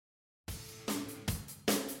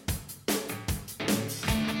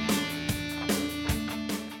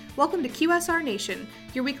Welcome to QSR Nation,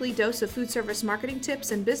 your weekly dose of food service marketing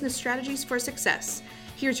tips and business strategies for success.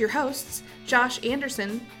 Here's your hosts, Josh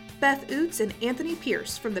Anderson, Beth Oots, and Anthony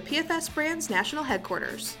Pierce from the PFS Brands National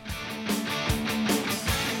Headquarters.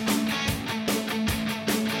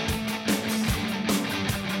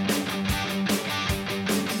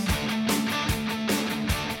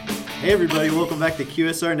 Hey everybody, welcome back to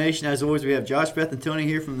QSR Nation. As always, we have Josh, Beth, and Tony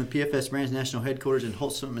here from the PFS Brands National Headquarters in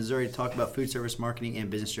Holtzman, Missouri to talk about food service marketing and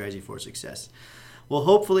business strategy for success. Well,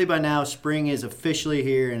 hopefully by now spring is officially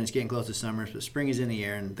here and it's getting close to summer, but spring is in the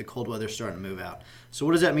air and the cold weather's starting to move out. So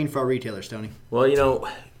what does that mean for our retailers, Tony? Well,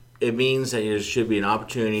 it means that there should be an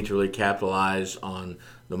opportunity to really capitalize on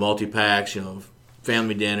the multi-packs,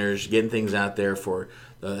 family dinners, getting things out there for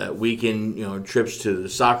weekend, trips to the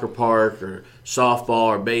soccer park or softball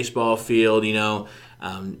or baseball field,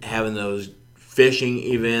 having those fishing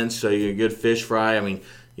events so you're a good fish fry.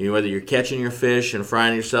 Whether you're catching your fish and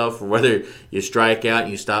frying yourself or whether you strike out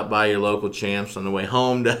and you stop by your local Champs on the way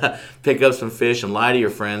home to pick up some fish and lie to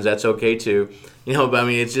your friends, that's okay too.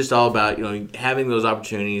 It's just all about, having those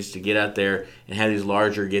opportunities to get out there and have these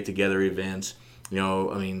larger get-together events.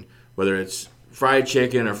 Whether it's fried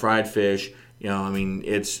chicken or fried fish,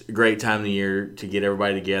 it's a great time of the year to get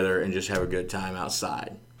everybody together and just have a good time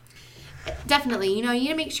outside. Definitely. You need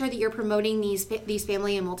to make sure that you're promoting these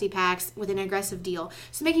family and multi-packs with an aggressive deal.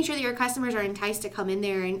 So making sure that your customers are enticed to come in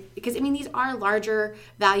there, because these are larger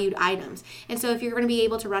valued items. And so if you're going to be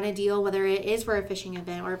able to run a deal, whether it is for a fishing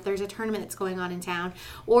event or if there's a tournament that's going on in town,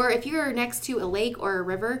 or if you're next to a lake or a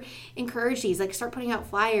river, encourage these. Like start putting out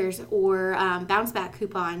flyers or bounce back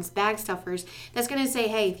coupons, bag stuffers. That's going to say,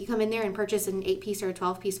 hey, if you come in there and purchase an 8-piece or a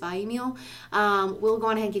 12-piece value meal, we'll go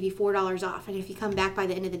on ahead and give you $4 off. And if you come back by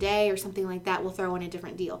the end of the day or something like that, we'll throw in a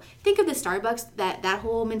different deal. Think of the Starbucks, that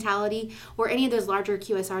whole mentality, or any of those larger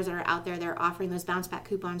QSRs that are out there that are offering those bounce back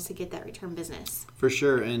coupons to get that return business. For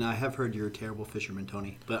sure, and I have heard you're a terrible fisherman,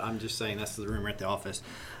 Tony, but I'm just saying that's the rumor at the office.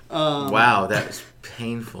 Wow, that's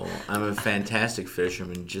painful. I'm a fantastic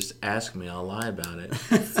fisherman. Just ask me, I'll lie about it.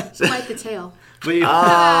 Quite the tale.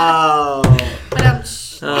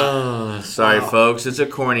 Sorry, folks. It's a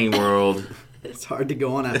corny world. It's hard to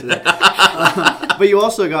go on after that. But you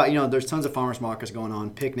also got, there's tons of farmers markets going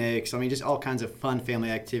on, picnics. Just all kinds of fun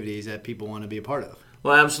family activities that people want to be a part of.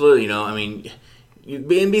 Well, absolutely.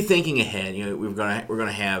 Be thinking ahead. We're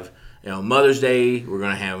gonna have Mother's Day. We're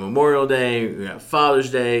gonna have Memorial Day. We're gonna have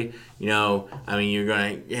Father's Day. You're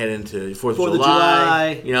gonna head into 4th of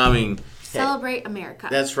July. Celebrate America.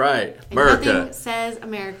 That's right, and America. Nothing says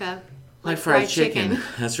America like fried chicken.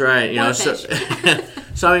 That's right.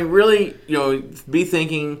 So really, be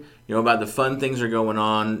thinking, about the fun things that are going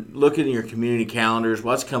on. Look at your community calendars,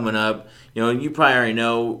 what's coming up. You probably already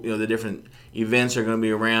know, the different events are going to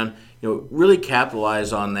be around. Really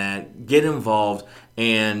capitalize on that. Get involved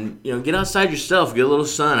and, get outside yourself. Get a little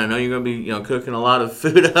sun. I know you're going to be, cooking a lot of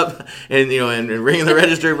food up and, and ringing the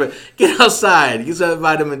register, but get outside. Get some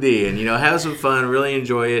vitamin D and, have some fun. Really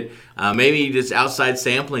enjoy it. Maybe just outside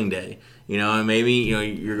sampling day. And maybe,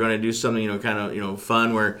 you're going to do something, kind of,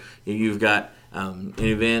 fun where you've got an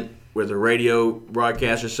event with a radio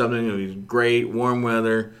broadcast or something. Great, warm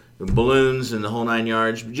weather, balloons and the whole 9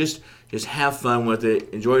 yards. Just have fun with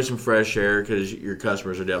it. Enjoy some fresh air because your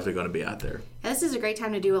customers are definitely going to be out there. This is a great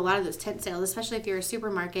time to do a lot of those tent sales, especially if you're a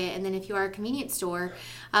supermarket, and then if you are a convenience store,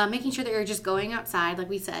 making sure that you're just going outside, like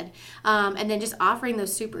we said, and then just offering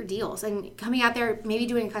those super deals and coming out there, maybe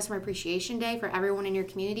doing a customer appreciation day for everyone in your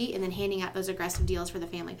community, and then handing out those aggressive deals for the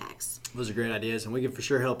family packs. Those are great ideas, and we can for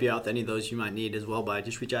sure help you out with any of those you might need as well by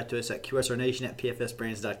just reach out to us at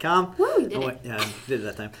qsrnation@pfsbrands.com. Woo, you did it. Yeah, did it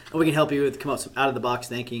that time. And we can help you with come up with some out-of-the-box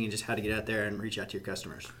thinking and just how to get out there and reach out to your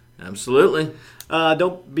customers. Absolutely.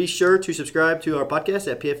 Don't be sure to subscribe to our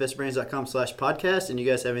podcast at pfsbrands.com/podcast. And you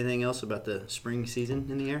guys have anything else about the spring season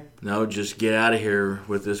in the air? No, just get out of here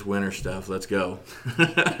with this winter stuff. Let's go. All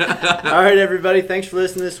right, everybody. Thanks for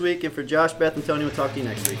listening this week. And for Josh, Beth, and Tony, we'll talk to you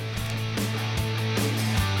next week.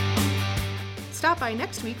 Stop by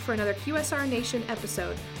next week for another QSR Nation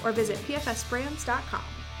episode or visit pfsbrands.com.